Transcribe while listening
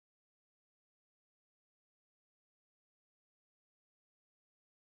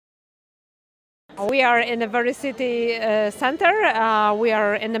We are in a very city center. We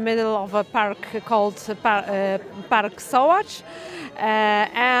are in the middle of a park called Park Sołacz,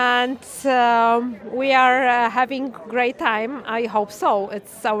 and we are having great time. I hope so.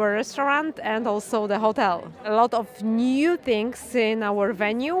 It's our restaurant and also the hotel. A lot of new things in our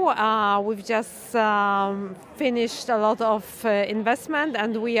venue. We've just finished a lot of investment,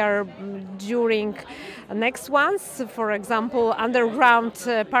 and we are during next ones. For example, underground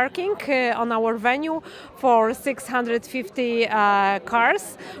parking on our venue for 650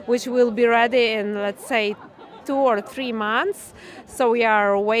 cars, which will be ready in, let's say, 2 or 3 months. So we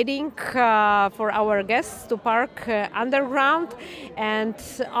are waiting for our guests to park underground, and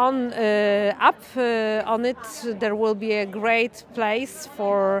on on it there will be a great place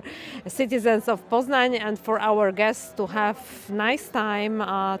for citizens of Poznań and for our guests to have nice time,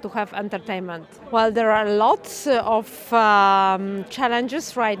 to have entertainment. Well, there are lots of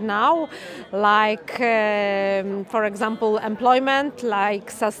challenges right now, like for example employment,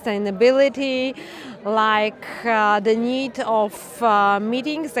 like sustainability, like the need of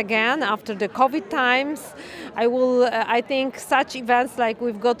meetings again after the COVID times. I think such events like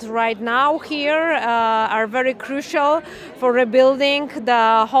we've got right now here are very crucial for rebuilding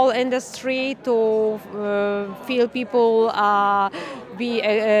the whole industry, to feel people be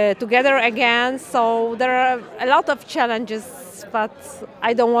together again. So there are a lot of challenges, but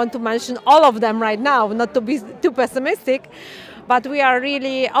I don't want to mention all of them right now, not to be too pessimistic. But we are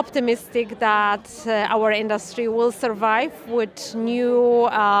really optimistic that our industry will survive with new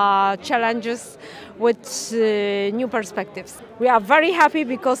challenges, with new perspectives. We are very happy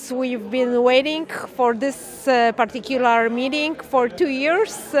because we've been waiting for this particular meeting for 2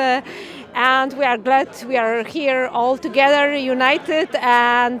 years. And we are glad we are here all together, united,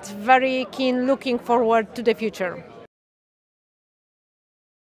 and very keen looking forward to the future.